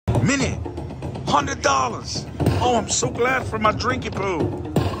Minute. $100. Oh, I'm so glad for my drinky poo.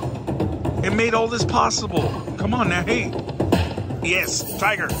 It made all this possible. Come on now, hey. Yes,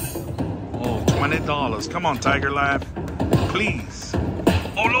 Tiger. Oh, $20. Come on, Tiger Life. Please.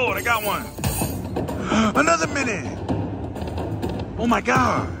 Oh, Lord, I got one. Another minute. Oh, my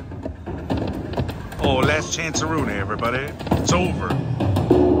God. Oh, last chance to ruin it, everybody. It's over.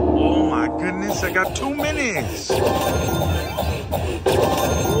 Oh, my goodness. I got 2 minutes.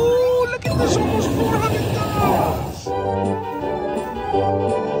 Oh, look at this. Almost $400.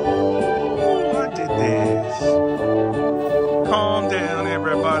 Oh, I did this. Calm down,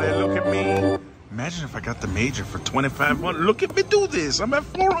 everybody. Look at me. Imagine if I got the major for $2,500. Look at me do this. I'm at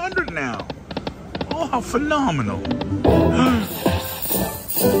 400 now. Oh, how phenomenal.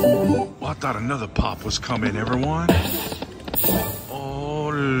 Oh, I thought another pop was coming, everyone.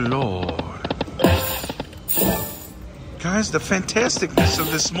 Oh, Lord. Guys, the fantasticness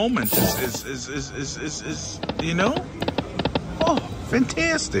of this moment is you know? Oh,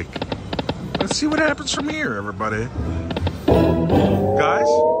 fantastic. Let's see what happens from here, everybody. Guys?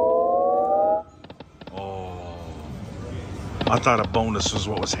 Oh, I thought a bonus was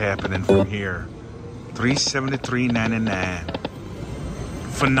what was happening from here. $373.99.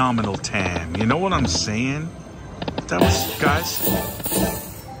 Phenomenal time. You know what I'm saying? That was, guys.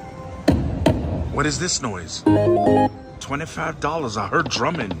 What is this noise? $25. I heard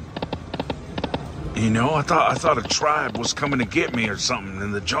drumming. You know, I thought a tribe was coming to get me or something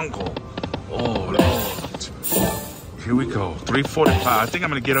in the jungle. Oh, Lord. Here we go. 345. I think I'm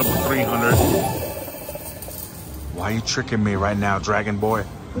gonna get up with 300. Why are you tricking me right now, Dragon Boy?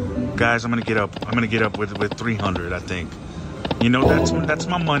 Guys, I'm gonna get up with 300, I think. You know, that's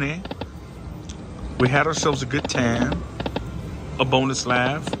my money. We had ourselves a good time. A bonus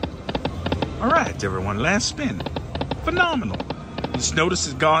laugh. All right, everyone, last spin. Phenomenal. Just notice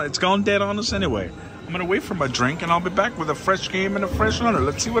it's gone dead on us anyway. I'm gonna wait for my drink and I'll be back with a fresh game and a fresh hunter.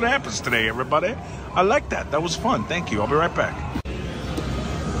 Let's see what happens today, everybody. I like that. That was fun. Thank you. I'll be right back.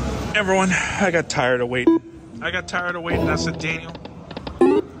 Everyone, I got tired of waiting. I said, Daniel,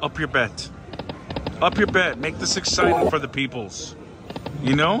 up your bet. Up your bet. Make this exciting for the peoples.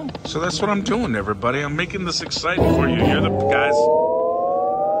 You know? So that's what I'm doing, everybody. I'm making this exciting for you. You're the guys.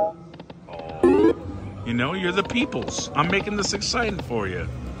 Oh. You know, you're the peoples. I'm making this exciting for you.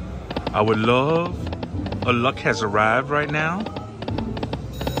 I would love a luck has arrived right now.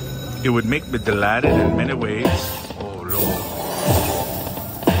 It would make me delighted in many ways. Oh, Lord.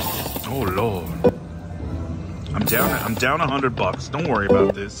 Oh, Lord. I'm down $100. Don't worry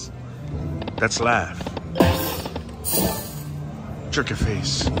about this. That's laugh. Jerk your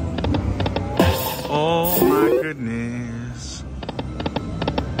face. Oh my goodness.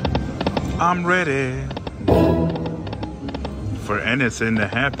 I'm ready for anything to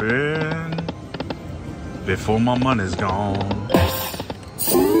happen before my money's gone.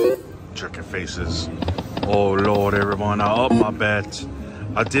 Jerk your faces. Oh Lord, everyone, I up my bet.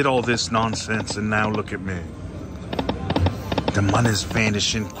 I did all this nonsense and now look at me. The money's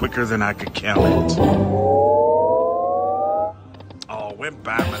vanishing quicker than I could count it. Oh, went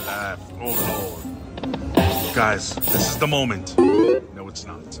by my life. Oh, Lord. Guys, this is the moment. No, it's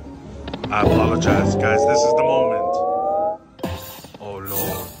not. I apologize, guys. This is the moment. Oh,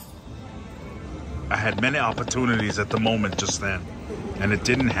 Lord. I had many opportunities at the moment just then, and it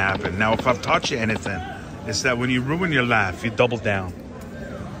didn't happen. Now, if I've taught you anything, it's that when you ruin your life, you double down.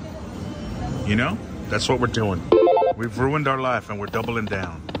 You know? That's what we're doing. We've ruined our life and we're doubling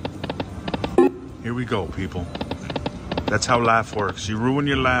down. Here we go, people. That's how life works. You ruin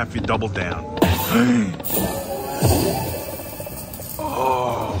your life, you double down.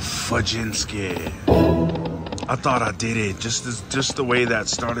 Oh, Fudginski. I thought I did it. Just the way that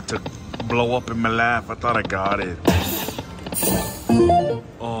started to blow up in my life, I thought I got it.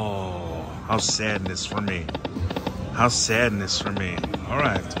 Oh, how sadness for me. How sadness for me. All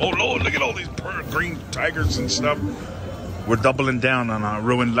right. Oh, Lord, look at all these green tigers and stuff. We're doubling down on our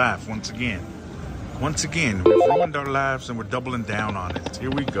ruined life once again. Once again, we've ruined our lives and we're doubling down on it.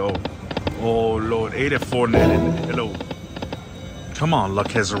 Here we go. Oh, Lord. 84.99. Hello. Come on,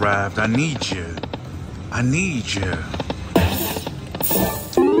 luck has arrived. I need you. I need you.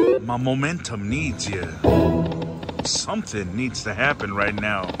 My momentum needs you. Something needs to happen right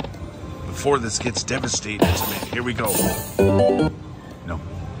now before this gets devastating to me. Here we go. No.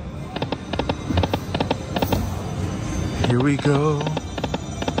 Here we go.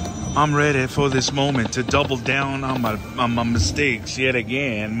 I'm ready for this moment to double down on my mistakes yet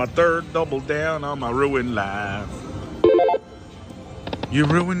again. My third double down on my ruined life. You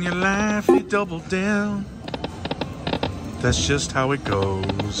ruin your life, you double down. That's just how it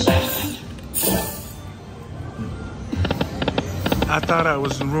goes. I thought I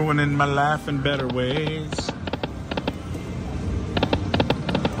was ruining my life in better ways.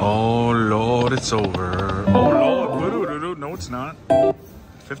 Oh Lord, it's over. Oh Lord, no it's not.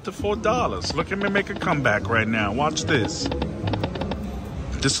 $54. Look at me make a comeback right now. Watch this.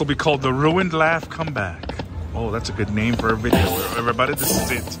 This will be called the Ruined Laugh Comeback. Oh, that's a good name for a video. Everybody, this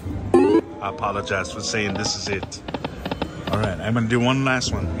is it. I apologize for saying this is it. All right, I'm gonna do one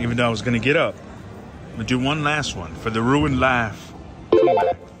last one. Even though I was gonna get up, I'm gonna do one last one for the Ruined Laugh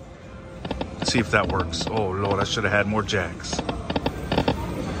Comeback. Let's see if that works. Oh Lord, I should have had more jacks.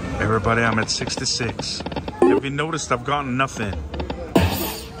 Everybody, I'm at 66. Have you noticed I've gotten nothing?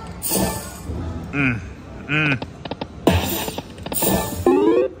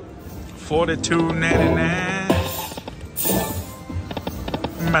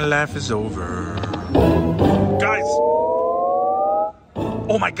 $42.99. My life is over. Guys!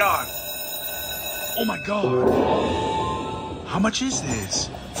 Oh my God! Oh my God! How much is this?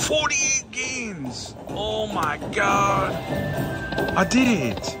 48 games! Oh my God! I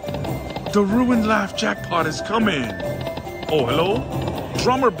did it! The Ruined Laugh Jackpot is coming! Oh, hello?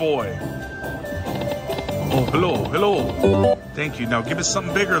 Drummer boy! Oh, hello. Thank you. Now give us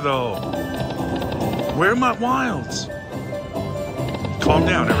something bigger, though. Where are my wilds? Calm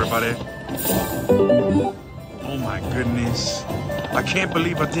down, everybody. Oh, my goodness. I can't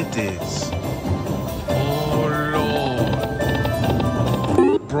believe I did this. Oh,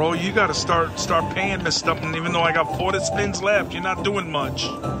 Lord. Bro, you got to start paying me something, even though I got 40 spins left. You're not doing much.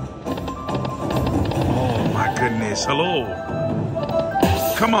 Oh, my goodness. Hello.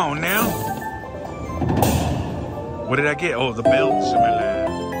 Come on, now. What did I get? Oh, the bells in my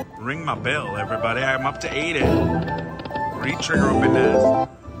lap. Ring my bell, everybody. I'm up to 80. Re-trigger up in there.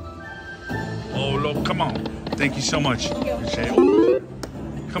 Oh, look, come on. Thank you so much. Appreciate it.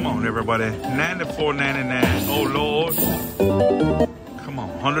 Come on, everybody. $94.99. Oh, Lord. Come on,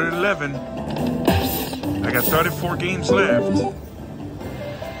 111. I got 34 games left.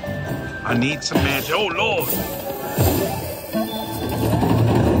 I need some magic. Oh, Lord.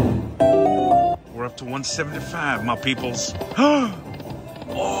 We're up to 175, my peoples.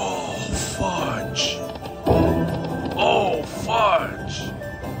 Oh, fudge. Oh, fudge.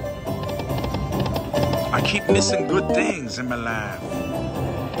 I keep missing good things in my life.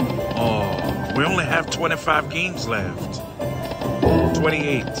 Oh, we only have 25 games left.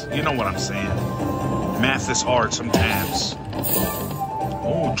 28. You know what I'm saying. Math is hard sometimes.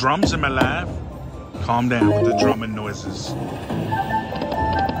 Oh, drums in my life. Calm down with the drumming noises.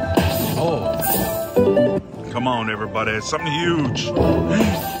 Oh. Come on, everybody. It's something huge.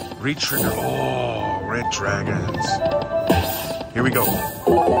 Re-trigger. Oh, red dragons. Here we go.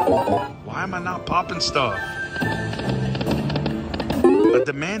 Why am I not popping stuff? A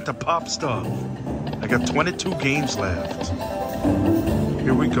demand to pop stuff. I got 22 games left.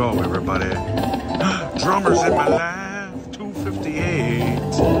 Here we go, everybody. Drummers in my life. 258.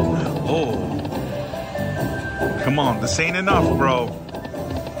 Oh. Come on. This ain't enough, bro.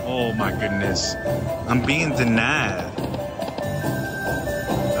 Oh my goodness. I'm being denied.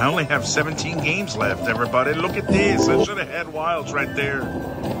 I only have 17 games left, everybody. Look at this. I should have had wilds right there.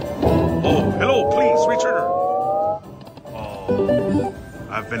 Oh, hello, please, return. Oh,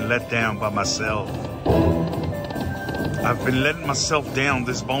 I've been let down by myself. I've been letting myself down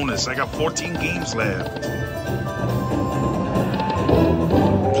this bonus. I got 14 games left.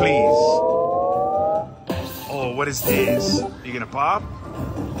 Please. Oh, what is this? You gonna pop?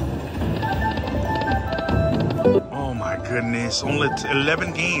 Oh my goodness, only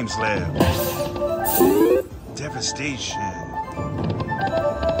 11 games left. Devastation.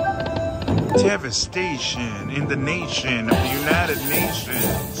 Devastation in the nation of the United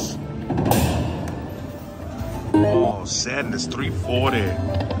Nations. Oh, sadness, 340.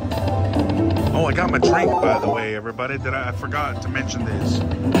 Oh, I got my drink, by the way, everybody. I forgot to mention this.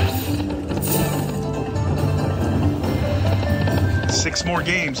 6 more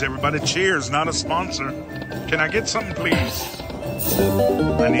games, everybody. Cheers, not a sponsor. Can I get something, please?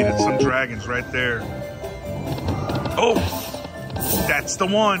 I needed some dragons right there. Oh, that's the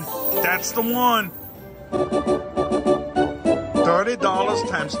one. That's the one. $30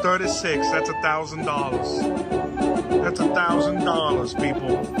 times 36. That's $1,000. That's $1,000,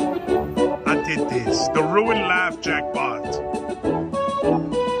 people. I did this. The Ruined Laugh Jackpot.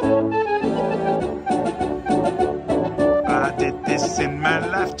 I did this in my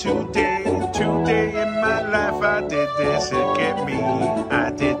life today. Today in my life I did this. Look at me.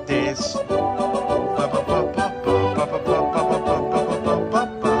 I did this. Look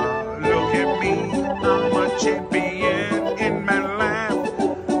at me. I'm a champion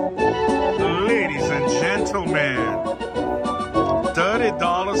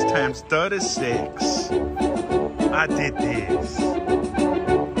times 36. I did this.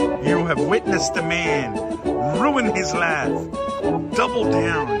 You have witnessed a man ruin his life, double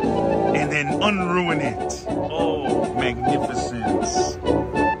down, and then unruin it. Oh, magnificence.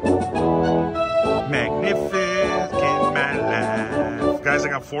 Magnificent my life. Guys, I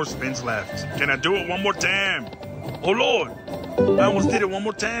got 4 spins left. Can I do it one more time? Oh, Lord. I almost did it one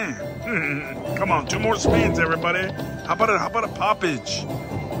more time. Come on, 2 more spins, everybody. How about a poppage?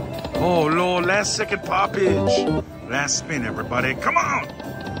 Oh, Lord, last second poppage. Last spin, everybody. Come on.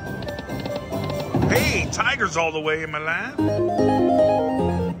 Hey, Tiger's all the way in my life.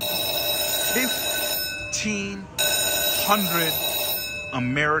 1,500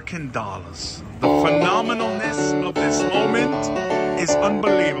 American dollars. The phenomenalness of this moment is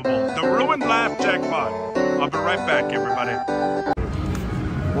unbelievable. The ruined life jackpot. I'll be right back, everybody.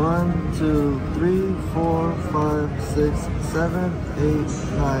 1, 2, 3, 4, 5, 6, 7, 8,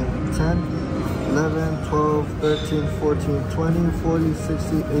 9, 10, 11, 12, 13, 14, 20, 40,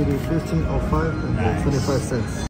 60, 80, 15, 05, and 25 cents.